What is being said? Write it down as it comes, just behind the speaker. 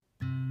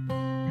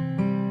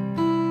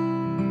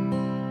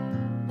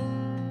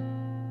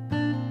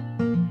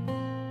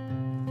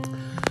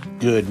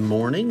Good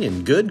morning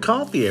and good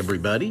coffee,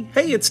 everybody.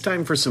 Hey, it's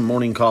time for some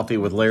morning coffee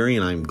with Larry,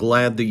 and I'm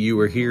glad that you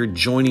are here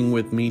joining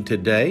with me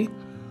today.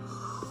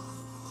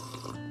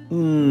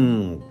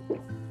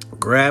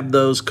 Grab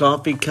those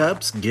coffee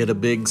cups, get a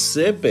big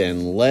sip,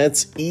 and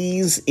let's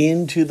ease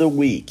into the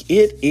week.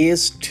 It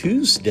is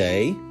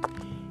Tuesday.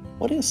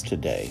 What is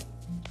today?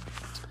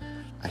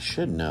 I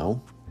should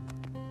know.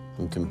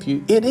 I'm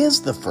confused. It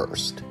is the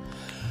 1st.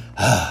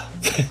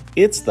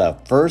 It's the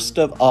 1st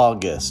of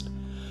August.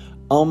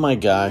 Oh my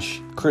gosh,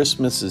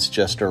 Christmas is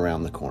just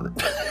around the corner.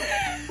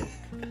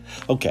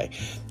 Okay,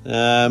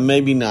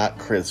 maybe not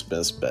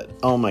Christmas, but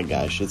oh my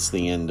gosh, it's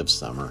the end of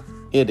summer.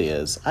 It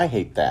is. I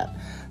hate that.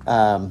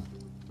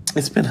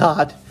 It's been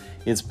hot.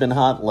 It's been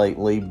hot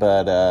lately,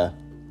 but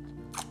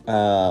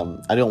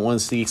I don't want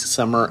to see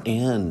summer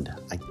end.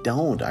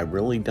 I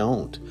really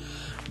don't.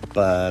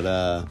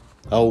 But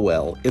oh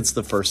well, it's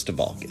the 1st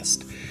of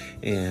August.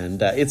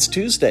 And it's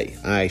Tuesday.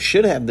 I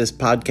should have this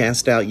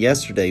podcast out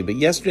yesterday, but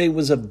yesterday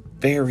was a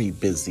very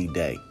busy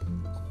day.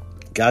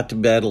 Got to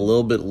bed a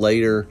little bit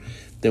later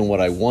than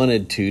what I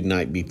wanted to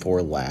night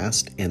before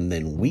last, and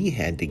then we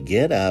had to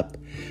get up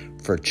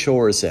for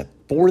chores at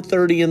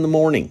 4:30 in the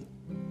morning.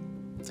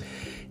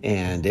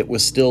 And it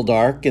was still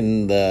dark,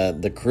 and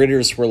the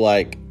critters were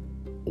like,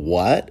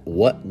 What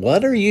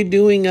are you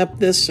doing up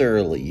this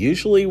early?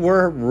 Usually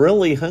we're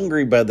really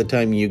hungry by the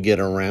time you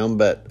get around,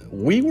 but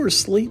we were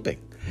sleeping.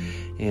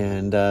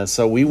 And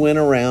so we went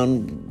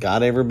around,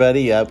 got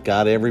everybody up,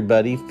 got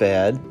everybody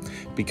fed,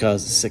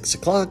 because at 6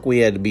 o'clock we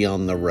had to be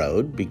on the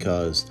road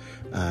because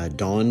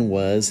Dawn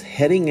was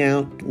heading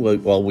out.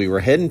 Well, we were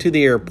heading to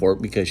the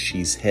airport because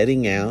she's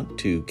heading out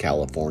to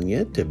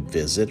California to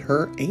visit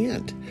her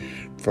aunt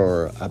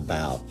for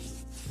about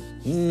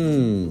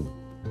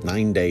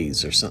 9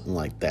 days or something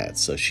like that.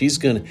 So she's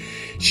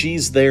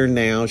there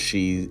now.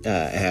 She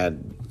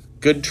had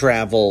good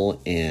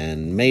travel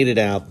and made it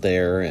out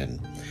there and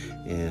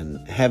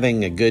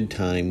having a good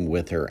time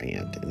with her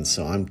aunt. And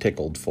so I'm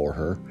tickled for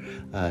her.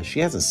 She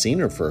hasn't seen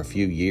her for a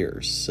few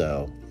years.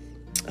 So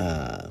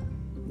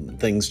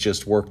things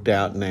just worked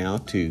out now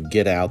to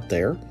get out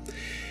there.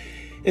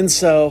 And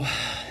so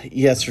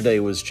yesterday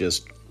was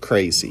just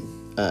crazy.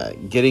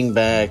 Getting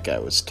back, I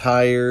was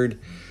tired.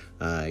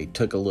 I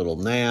took a little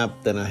nap.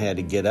 Then I had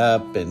to get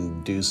up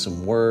and do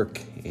some work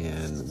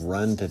and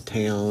run to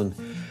town.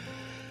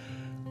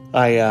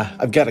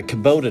 I've got a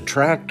Kubota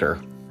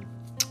tractor.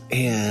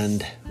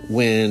 And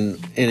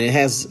it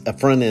has a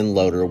front end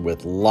loader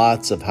with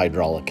lots of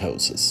hydraulic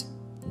hoses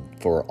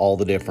for all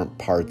the different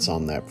parts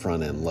on that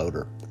front end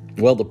loader.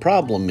 Well, the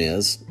problem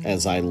is,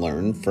 as I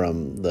learned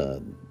from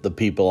the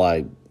people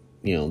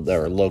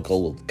their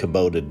local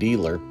Kubota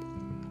dealer,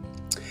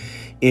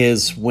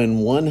 is when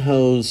one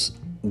hose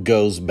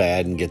goes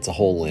bad and gets a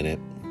hole in it,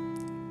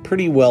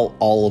 pretty well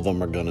all of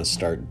them are going to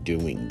start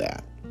doing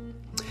that.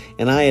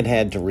 And I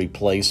had to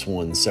replace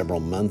one several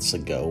months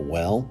ago.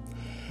 Well,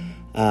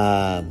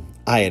 I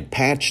had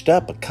patched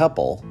up a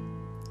couple,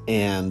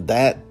 and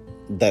that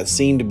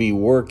seemed to be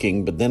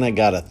working, but then I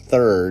got a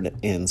third,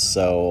 and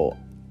so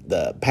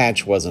the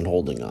patch wasn't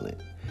holding on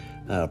it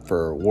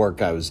for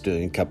work I was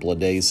doing a couple of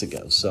days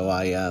ago. So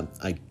I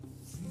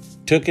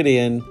took it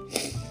in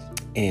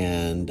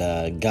and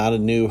got a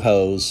new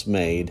hose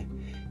made,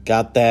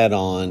 got that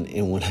on,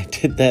 and when I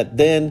did that,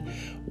 then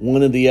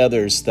one of the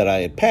others that I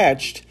had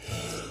patched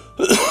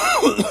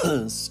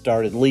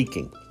started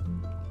leaking.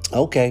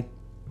 Okay.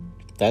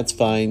 That's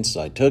fine.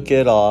 So I took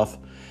it off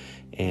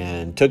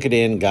and took it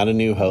in, got a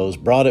new hose,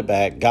 brought it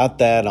back, got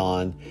that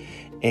on,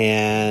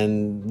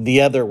 and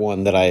the other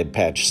one that I had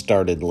patched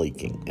started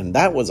leaking. And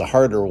that was a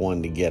harder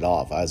one to get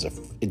off.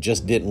 It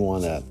just didn't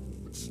want to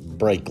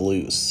break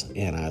loose,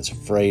 and I was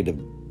afraid of,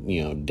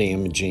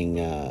 damaging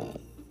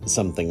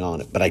something on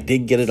it. But I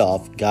did get it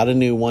off, got a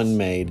new one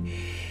made,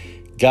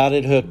 got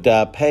it hooked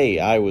up. Hey,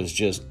 I was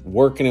just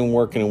working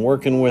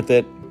with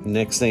it.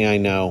 Next thing I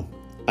know,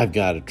 I've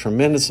got a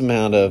tremendous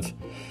amount of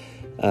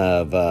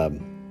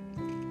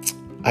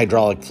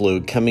hydraulic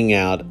fluid coming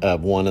out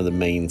of one of the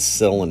main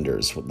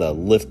cylinders, the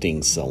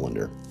lifting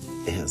cylinder.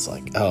 And it's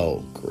like,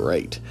 oh,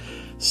 great.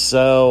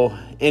 So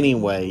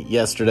anyway,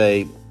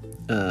 yesterday,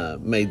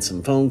 made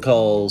some phone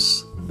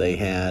calls. They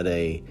had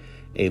a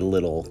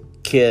little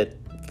kit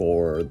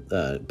for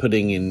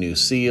putting in new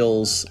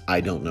seals.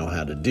 I don't know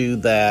how to do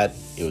that.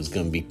 It was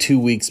going to be 2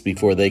 weeks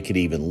before they could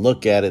even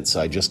look at it.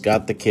 So I just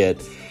got the kit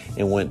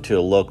and went to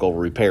a local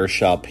repair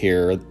shop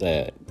here,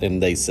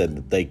 and they said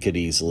that they could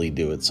easily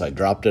do it. So I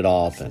dropped it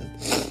off, and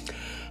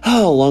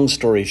long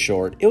story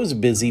short, it was a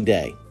busy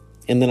day.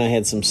 And then I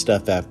had some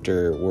stuff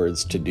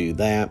afterwards to do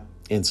that.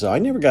 And so I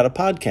never got a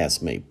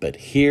podcast made, but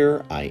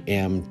here I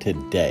am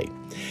today.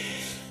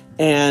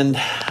 And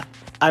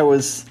I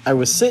was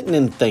sitting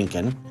and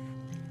thinking,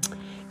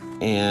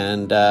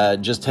 and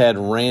just had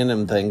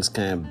random things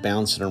kind of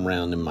bouncing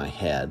around in my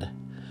head.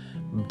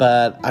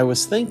 But I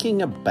was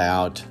thinking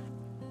about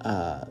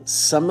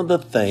some of the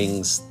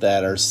things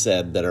that are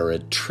said that are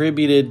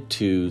attributed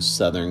to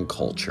Southern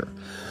culture.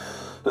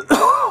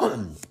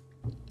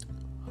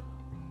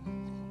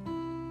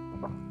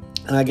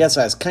 And I guess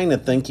I was kind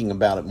of thinking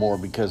about it more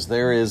because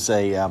there is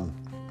a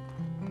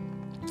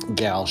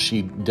gal,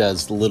 she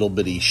does little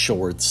bitty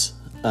shorts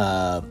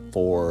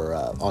for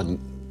on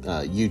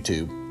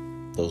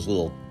YouTube, those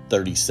little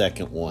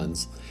 30-second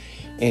ones.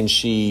 And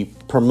she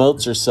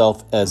promotes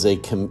herself as a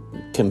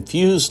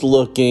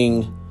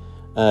confused-looking,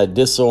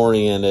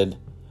 disoriented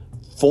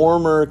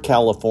former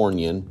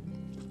Californian.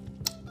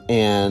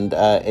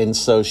 And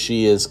so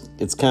she is,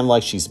 it's kind of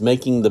like she's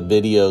making the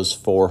videos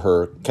for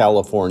her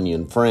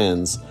Californian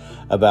friends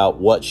about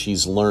what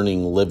she's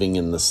learning living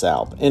in the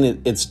South.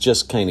 And it's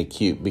just kind of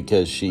cute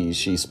because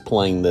she's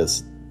playing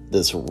this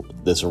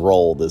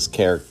role, this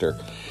character.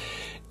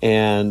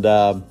 And,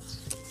 one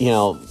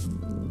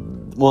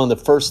of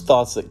the first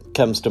thoughts that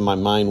comes to my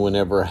mind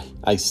whenever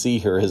I see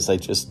her is I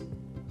just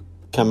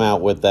come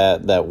out with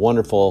that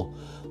wonderful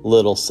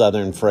little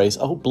Southern phrase,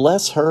 "Oh,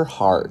 bless her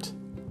heart."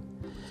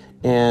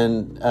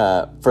 And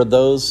for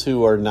those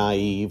who are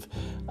naive,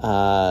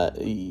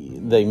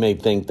 they may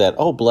think that,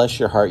 "Oh, bless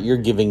your heart, you're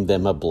giving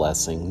them a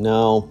blessing."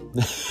 No,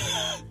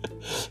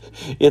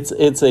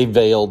 it's a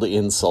veiled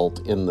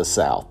insult in the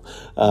South.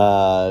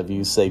 If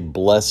you say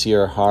 "bless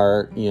your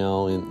heart,"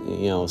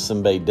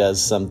 somebody does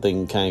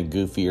something kind of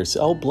goofy, or say,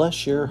 "Oh,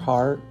 bless your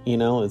heart,"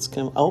 it's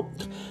kind of, oh,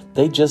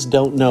 they just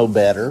don't know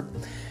better.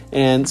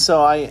 And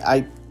so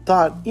I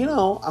thought,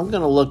 I'm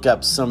going to look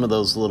up some of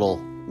those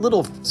little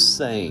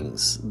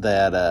sayings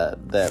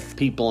that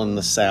people in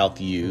the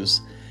South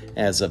use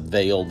as a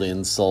veiled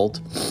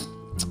insult,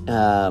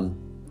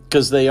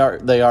 because they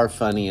are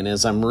funny. And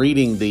as I'm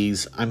reading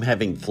these, I'm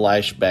having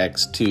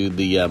flashbacks to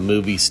the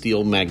movie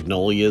Steel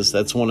Magnolias.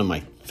 That's one of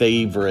my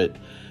favorite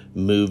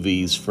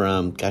movies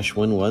from, gosh,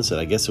 when was it?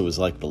 I guess it was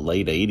like the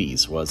late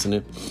 80s, wasn't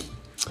it?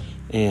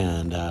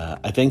 And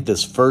I think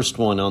this first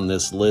one on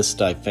this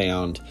list I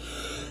found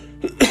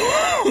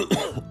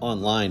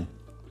online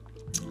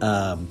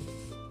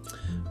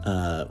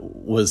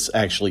was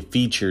actually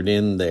featured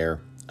in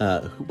there.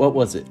 What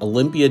was it?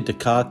 Olympia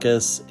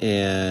Dukakis,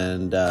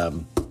 and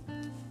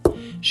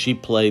she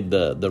played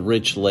the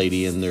rich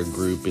lady in their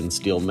group in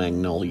Steel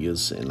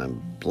Magnolias, and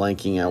I'm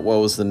blanking out. What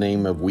was the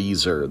name of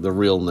Weezer, the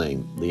real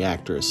name, the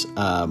actress?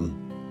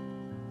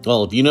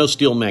 Well, if you know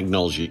Steel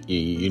Magnolias,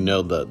 you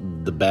know the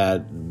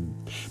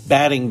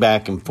batting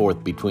back and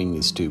forth between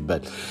these two.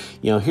 But,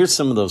 here's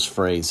some of those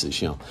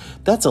phrases,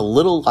 "That's a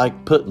little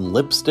like putting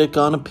lipstick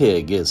on a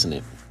pig, isn't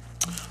it?"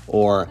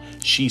 Or,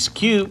 "She's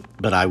cute,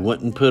 but I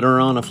wouldn't put her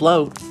on a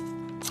float."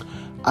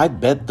 "I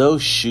bet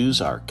those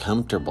shoes are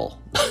comfortable."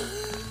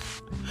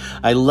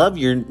 "I love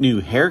your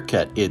new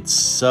haircut. It's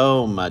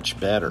so much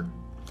better."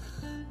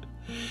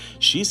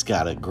 "She's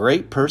got a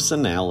great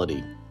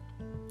personality."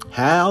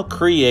 "How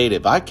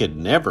creative. I could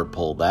never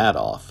pull that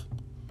off."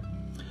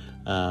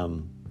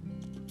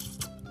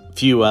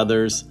 Few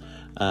others,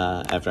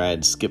 after I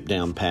had skipped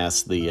down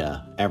past the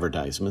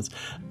advertisements.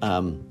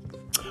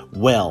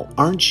 "Well,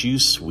 aren't you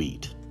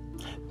sweet?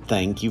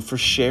 Thank you for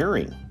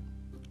sharing.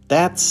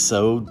 That's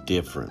so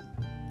different.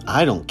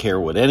 I don't care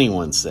what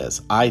anyone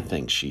says. I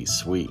think she's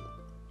sweet."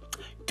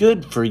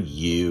 "Good for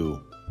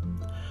you.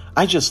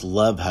 I just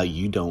love how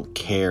you don't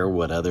care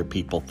what other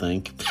people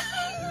think."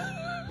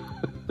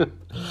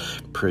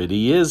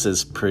 "Pretty is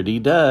as pretty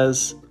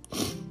does."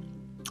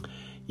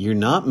 "You're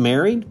not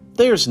married?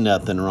 There's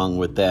nothing wrong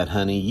with that,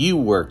 honey. You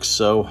work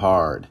so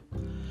hard."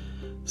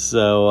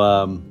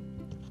 So,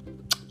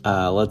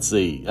 let's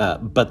see.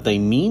 "But they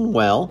mean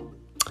well.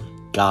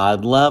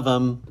 God love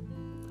them.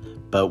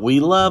 But we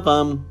love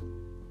them.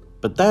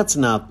 But that's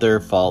not their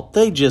fault.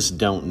 They just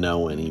don't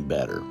know any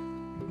better."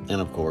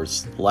 And of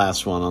course, the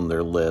last one on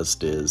their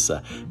list is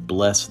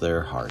 "bless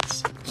their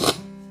hearts."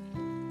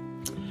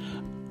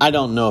 I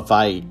don't know if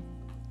I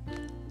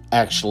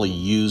actually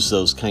use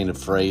those kind of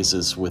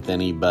phrases with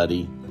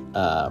anybody.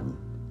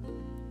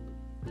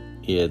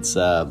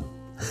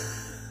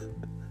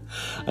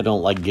 I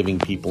don't like giving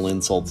people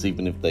insults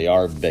even if they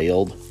are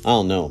veiled. I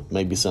don't know.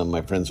 Maybe some of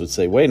my friends would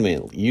say, "Wait a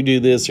minute, you do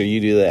this or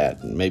you do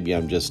that." And maybe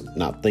I'm just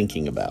not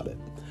thinking about it.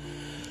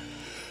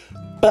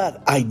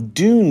 But I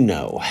do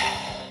know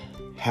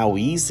how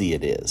easy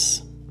it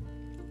is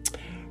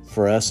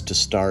for us to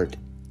start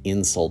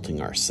insulting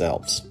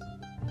ourselves.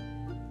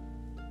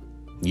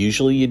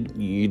 Usually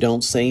you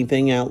don't say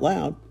anything out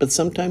loud, but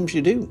sometimes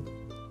you do.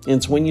 And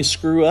it's when you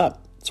screw up.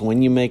 It's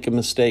when you make a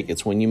mistake.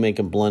 It's when you make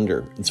a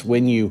blunder. It's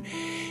when you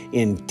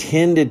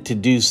intended to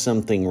do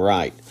something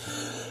right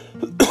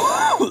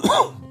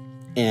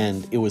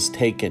and it was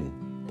taken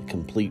the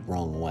complete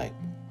wrong way.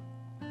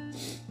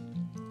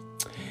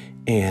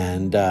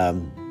 And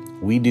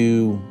we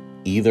do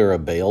either a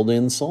veiled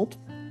insult,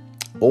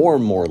 or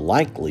more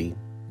likely,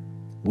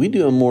 we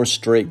do a more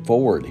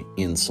straightforward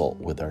insult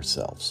with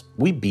ourselves.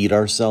 We beat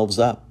ourselves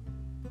up.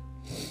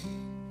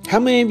 How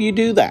many of you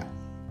do that?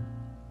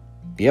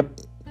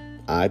 Yep,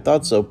 I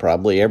thought so.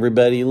 Probably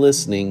everybody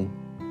listening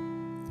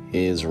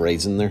is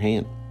raising their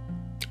hand.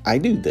 I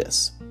do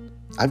this.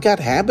 I've got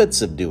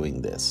habits of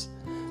doing this.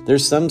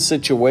 There's some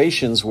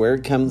situations where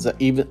it comes,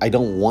 even I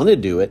don't want to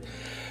do it,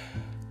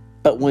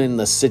 But when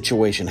the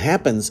situation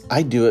happens,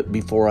 I do it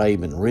before I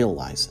even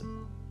realize it.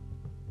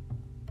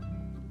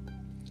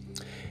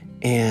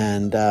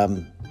 And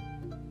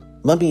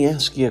let me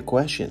ask you a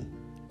question.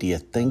 Do you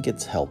think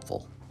it's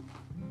helpful?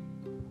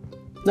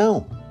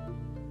 No.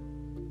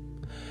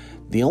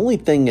 The only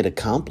thing it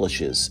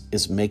accomplishes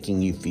is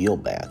making you feel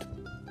bad.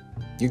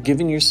 You're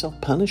giving yourself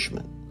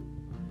punishment.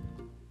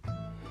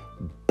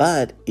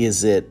 But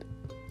is it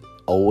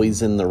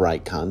always in the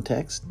right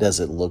context? Does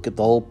it look at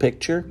the whole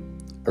picture?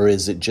 Or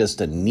is it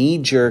just a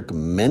knee-jerk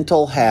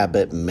mental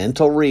habit,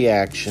 mental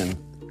reaction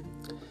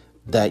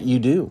that you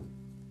do?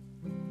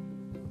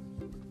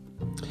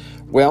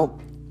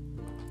 Well,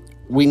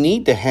 we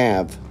need to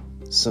have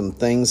some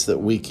things that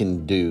we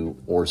can do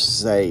or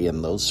say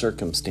in those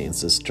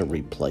circumstances to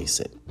replace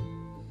it.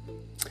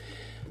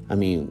 I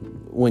mean,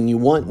 when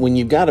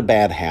you've got a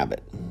bad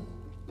habit,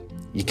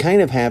 you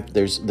kind of have,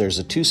 there's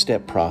a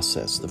two-step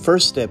process. The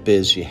first step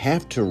is you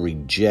have to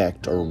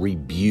reject or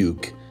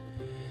rebuke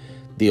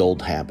the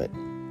old habit,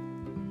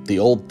 the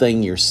old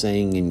thing you're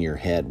saying in your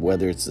head,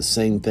 whether it's the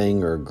same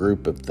thing or a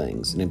group of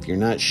things. And if you're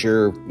not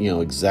sure,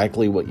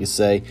 exactly what you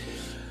say,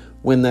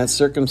 when that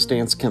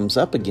circumstance comes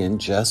up again,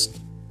 just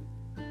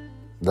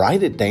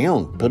write it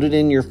down, put it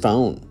in your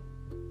phone,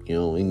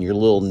 in your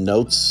little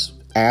notes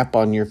app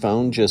on your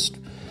phone, just,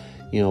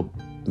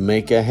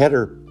 make a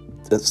header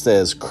that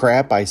says,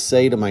 crap I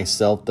say to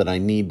myself that I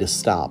need to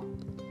stop.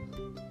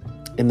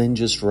 And then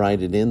just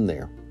write it in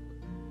there.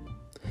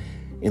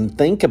 And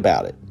think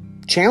about it.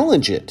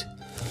 Challenge it.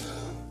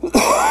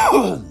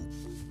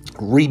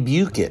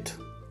 Rebuke it.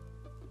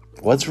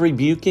 What's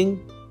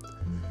rebuking?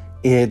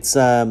 It's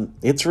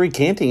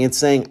recanting. It's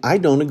saying, I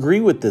don't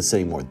agree with this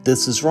anymore.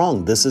 This is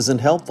wrong. This isn't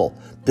helpful.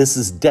 This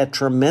is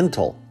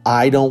detrimental.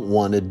 I don't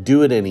want to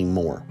do it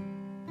anymore.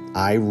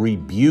 I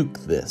rebuke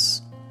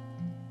this.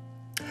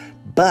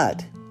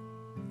 But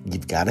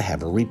you've got to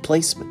have a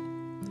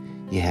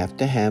replacement. You have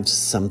to have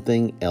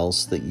something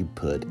else that you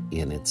put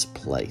in its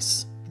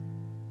place.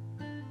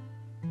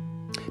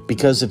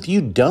 Because if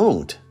you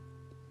don't,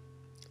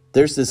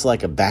 there's this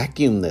like a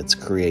vacuum that's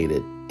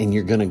created and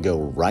you're going to go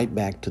right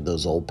back to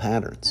those old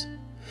patterns.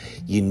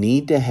 You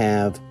need to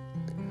have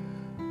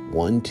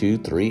 1, 2,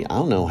 3, I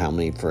don't know how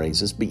many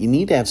phrases, but you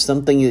need to have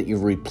something that you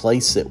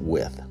replace it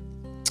with.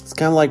 It's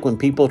kind of like when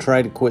people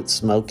try to quit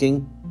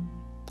smoking.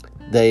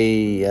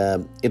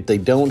 If they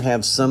don't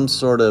have some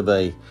sort of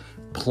a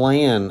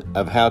plan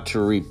of how to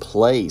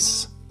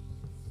replace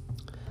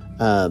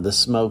the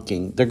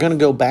smoking, they're going to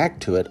go back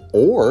to it,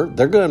 or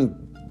they're going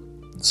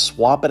to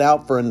swap it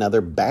out for another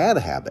bad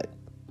habit.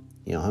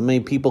 How many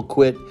people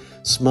quit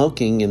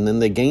smoking and then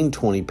they gain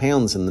 20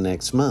 pounds in the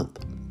next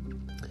month?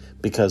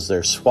 Because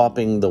they're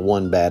swapping the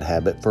one bad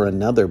habit for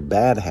another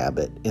bad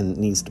habit, and it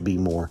needs to be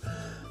more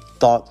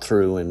thought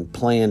through and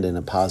planned in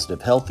a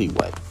positive, healthy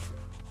way.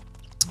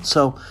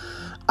 So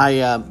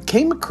I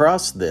came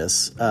across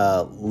this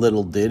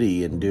little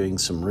ditty in doing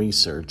some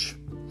research,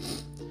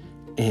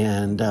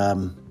 and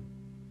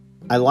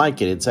I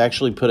like it. It's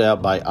actually put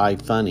out by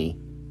iFunny,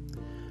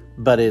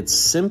 but it's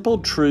simple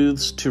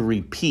truths to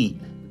repeat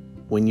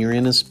when you're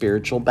in a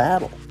spiritual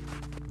battle.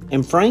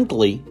 And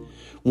frankly,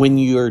 when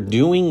you're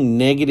doing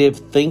negative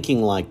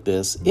thinking like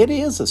this, it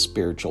is a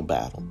spiritual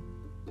battle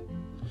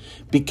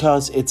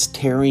because it's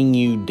tearing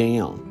you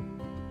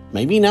down.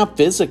 Maybe not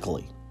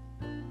physically,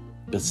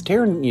 but it's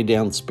tearing you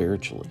down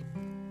spiritually.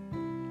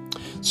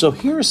 So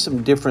here are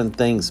some different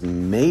things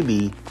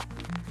maybe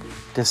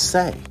to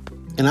say.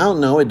 And I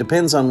don't know, it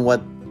depends on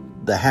what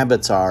the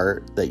habits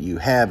are that you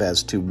have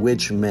as to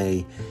which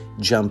may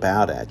jump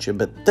out at you.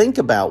 But think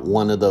about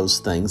one of those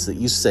things that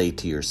you say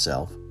to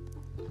yourself.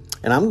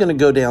 And I'm going to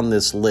go down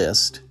this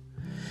list.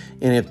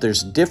 And if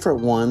there's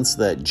different ones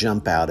that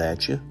jump out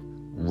at you,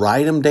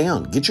 write them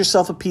down. Get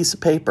yourself a piece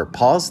of paper.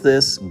 Pause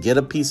this, get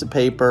a piece of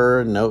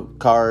paper, a note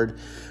card,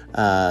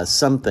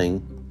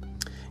 something.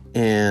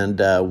 And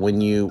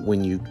when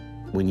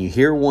you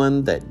hear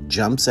one that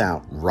jumps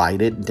out,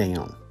 write it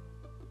down.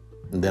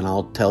 And then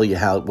I'll tell you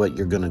what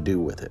you're going to do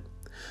with it.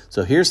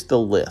 So here's the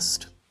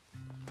list.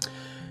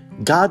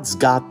 God's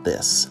got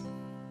this.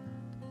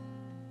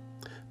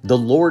 The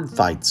Lord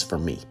fights for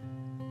me.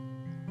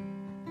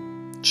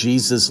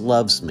 Jesus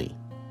loves me.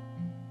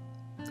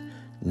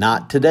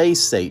 Not today,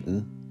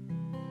 Satan.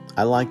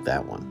 I like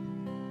that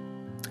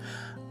one.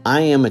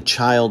 I am a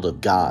child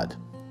of God.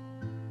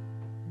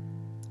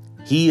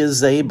 He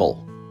is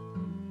able.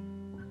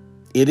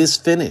 It is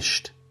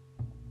finished.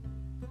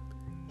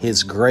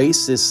 His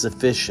grace is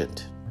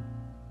sufficient.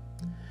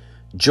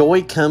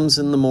 Joy comes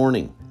in the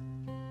morning.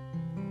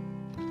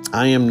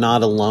 I am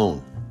not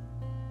alone.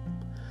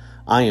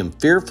 I am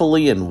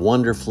fearfully and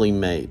wonderfully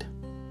made.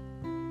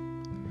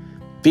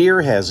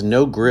 Fear has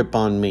no grip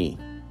on me.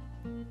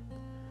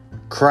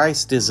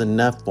 Christ is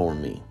enough for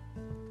me.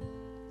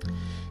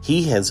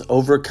 He has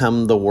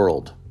overcome the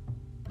world.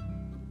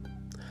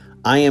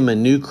 I am a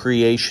new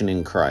creation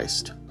in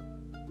Christ.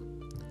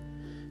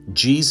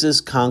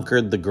 Jesus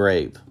conquered the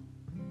grave.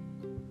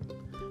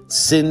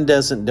 Sin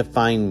doesn't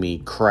define me,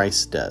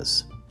 Christ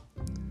does.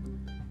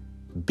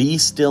 Be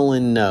still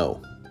and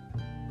know.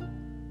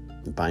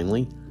 And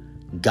finally,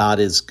 God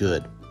is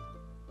good.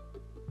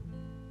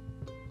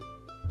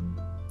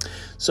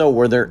 So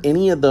were there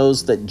any of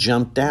those that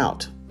jumped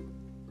out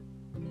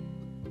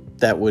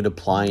that would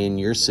apply in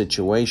your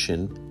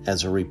situation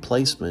as a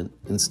replacement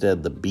instead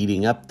of the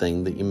beating up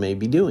thing that you may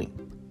be doing?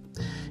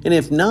 And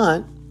if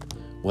not,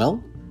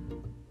 well,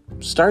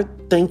 start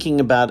thinking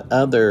about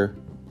other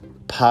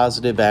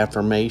positive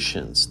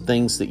affirmations,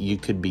 things that you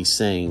could be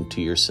saying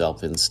to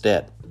yourself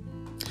instead.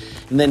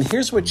 And then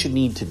here's what you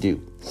need to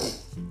do.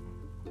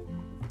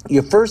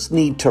 You first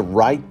need to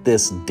write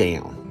this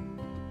down.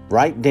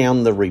 Write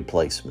down the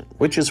replacement,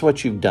 which is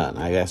what you've done.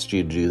 I asked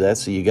you to do that,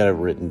 so you got it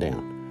written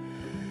down.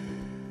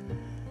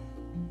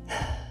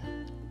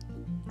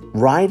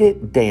 Write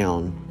it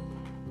down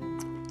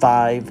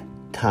 5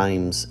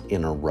 times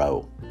in a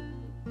row,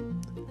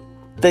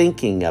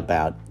 thinking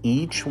about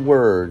each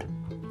word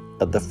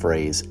of the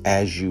phrase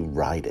as you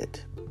write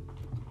it.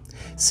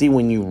 See,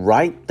 when you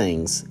write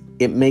things,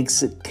 it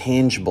makes it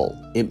tangible.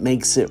 It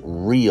makes it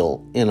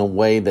real in a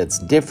way that's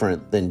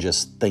different than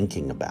just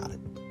thinking about it.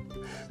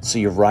 So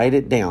you write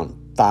it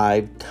down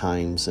 5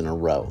 times in a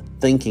row,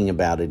 thinking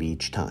about it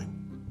each time.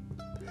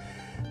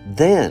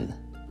 Then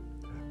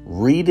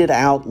read it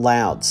out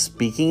loud,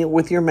 speaking it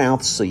with your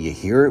mouth so you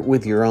hear it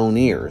with your own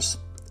ears.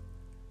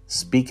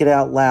 Speak it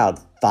out loud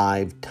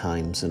 5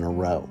 times in a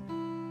row.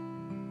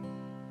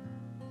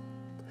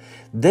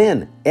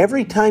 Then,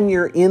 every time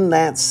you're in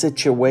that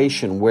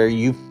situation where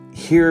you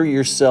hear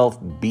yourself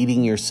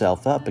beating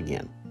yourself up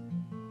again,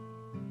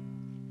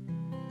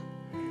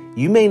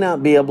 you may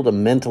not be able to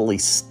mentally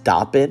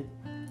stop it,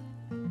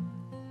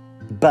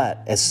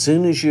 but as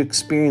soon as you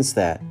experience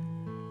that,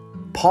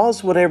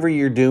 pause whatever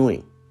you're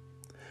doing.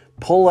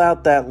 Pull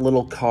out that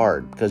little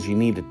card because you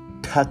need to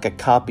tuck a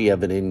copy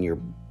of it in your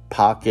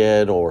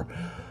pocket or,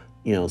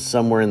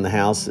 somewhere in the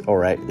house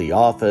or at the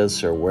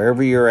office or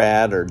wherever you're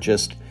at, or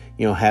just,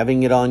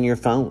 having it on your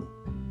phone.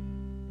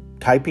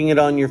 Typing it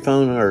on your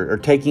phone or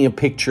taking a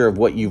picture of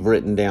what you've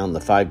written down,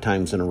 the 5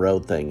 times in a row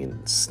thing,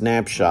 and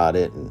snapshot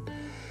it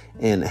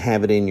and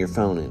have it in your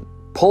phone and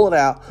pull it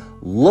out,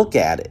 look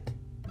at it,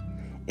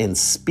 and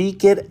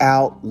speak it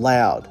out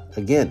loud.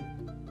 Again,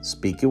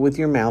 speak it with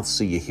your mouth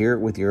so you hear it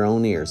with your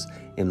own ears,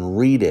 and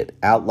read it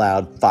out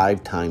loud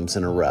 5 times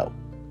in a row.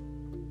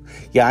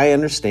 Yeah, I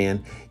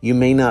understand. You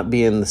may not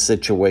be in the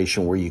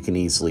situation where you can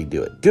easily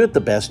do it. Do it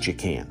the best you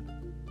can.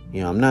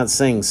 I'm not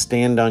saying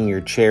stand on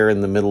your chair in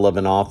the middle of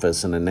an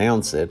office and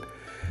announce it,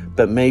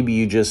 but maybe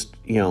you just,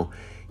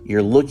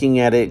 you're looking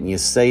at it and you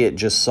say it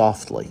just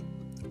softly.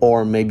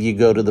 Or maybe you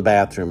go to the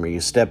bathroom or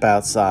you step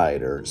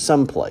outside or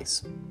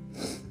someplace.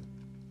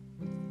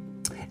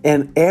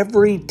 And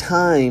every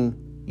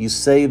time you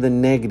say the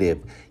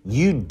negative,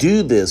 you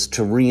do this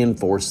to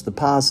reinforce the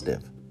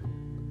positive.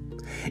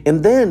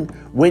 And then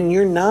when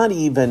you're not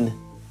even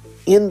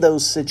in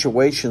those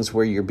situations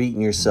where you're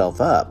beating yourself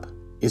up,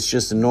 it's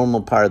just a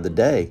normal part of the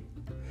day,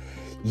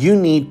 you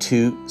need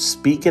to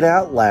speak it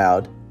out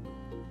loud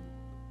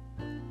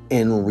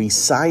and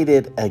recite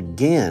it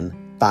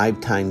again 5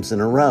 times in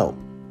a row.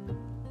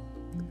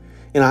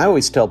 And I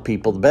always tell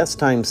people the best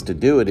times to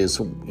do it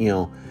is,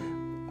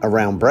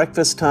 around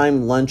breakfast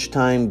time,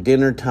 lunchtime,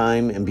 dinner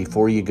time, and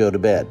before you go to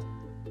bed.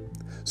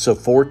 So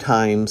 4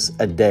 times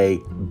a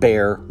day,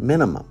 bare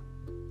minimum.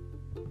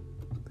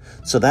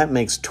 So that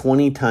makes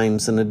 20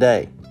 times in a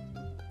day.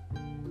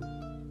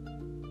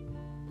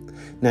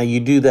 Now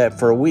you do that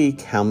for a week,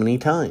 how many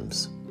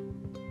times?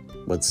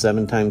 What's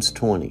 7 times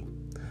 20?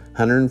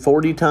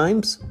 140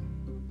 times?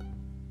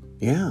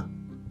 Yeah.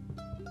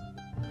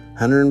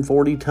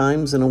 140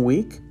 times in a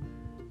week?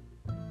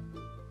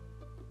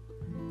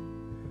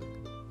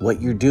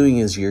 What you're doing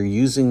is you're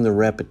using the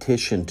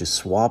repetition to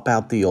swap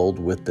out the old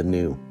with the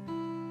new.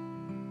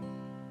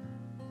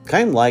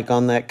 Kind of like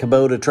on that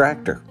Kubota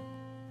tractor.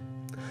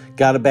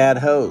 Got a bad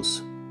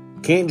hose.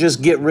 Can't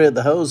just get rid of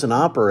the hose and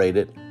operate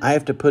it. I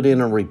have to put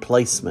in a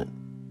replacement.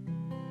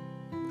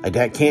 I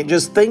can't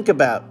just think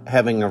about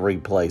having a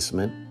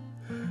replacement.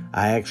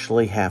 I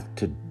actually have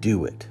to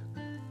do it.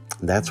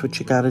 That's what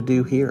you got to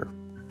do here.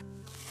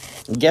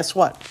 And guess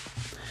what?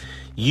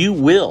 You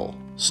will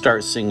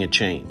start seeing a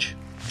change.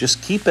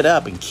 Just keep it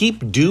up and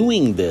keep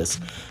doing this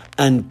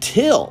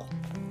until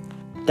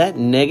that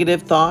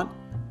negative thought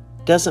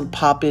doesn't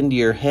pop into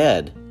your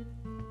head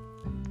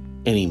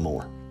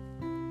anymore.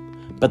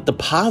 But the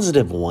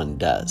positive one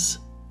does.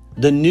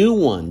 The new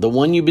one, the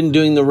one you've been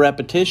doing the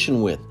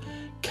repetition with,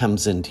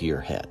 comes into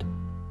your head.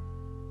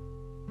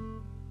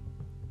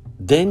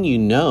 Then you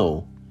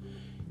know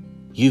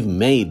you've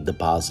made the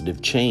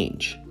positive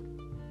change.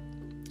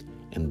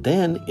 And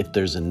then if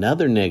there's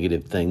another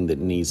negative thing that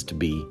needs to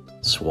be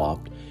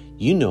swapped,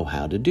 you know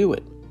how to do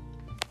it.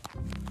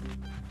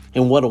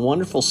 And what a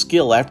wonderful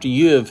skill after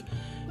you have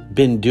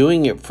been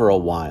doing it for a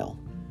while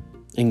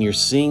and you're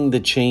seeing the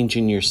change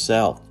in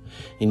yourself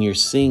and you're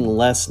seeing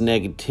less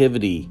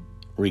negativity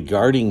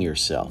regarding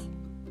yourself.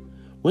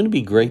 Wouldn't it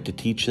be great to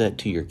teach that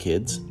to your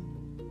kids?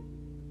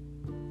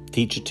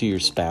 Teach it to your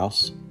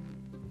spouse?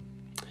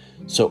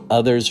 so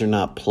others are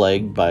not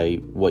plagued by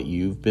what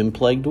you've been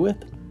plagued with?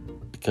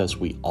 Because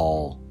we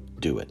all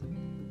do it.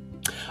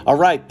 All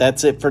right,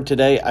 that's it for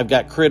today. I've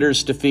got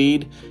critters to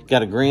feed,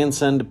 got a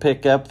grandson to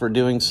pick up for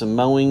doing some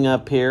mowing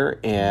up here,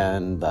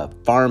 and the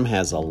farm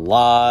has a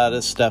lot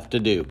of stuff to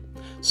do.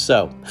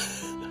 So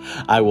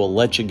I will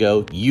let you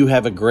go. You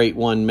have a great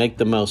one. Make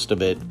the most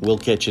of it. We'll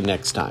catch you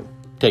next time.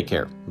 Take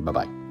care.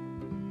 Bye-bye.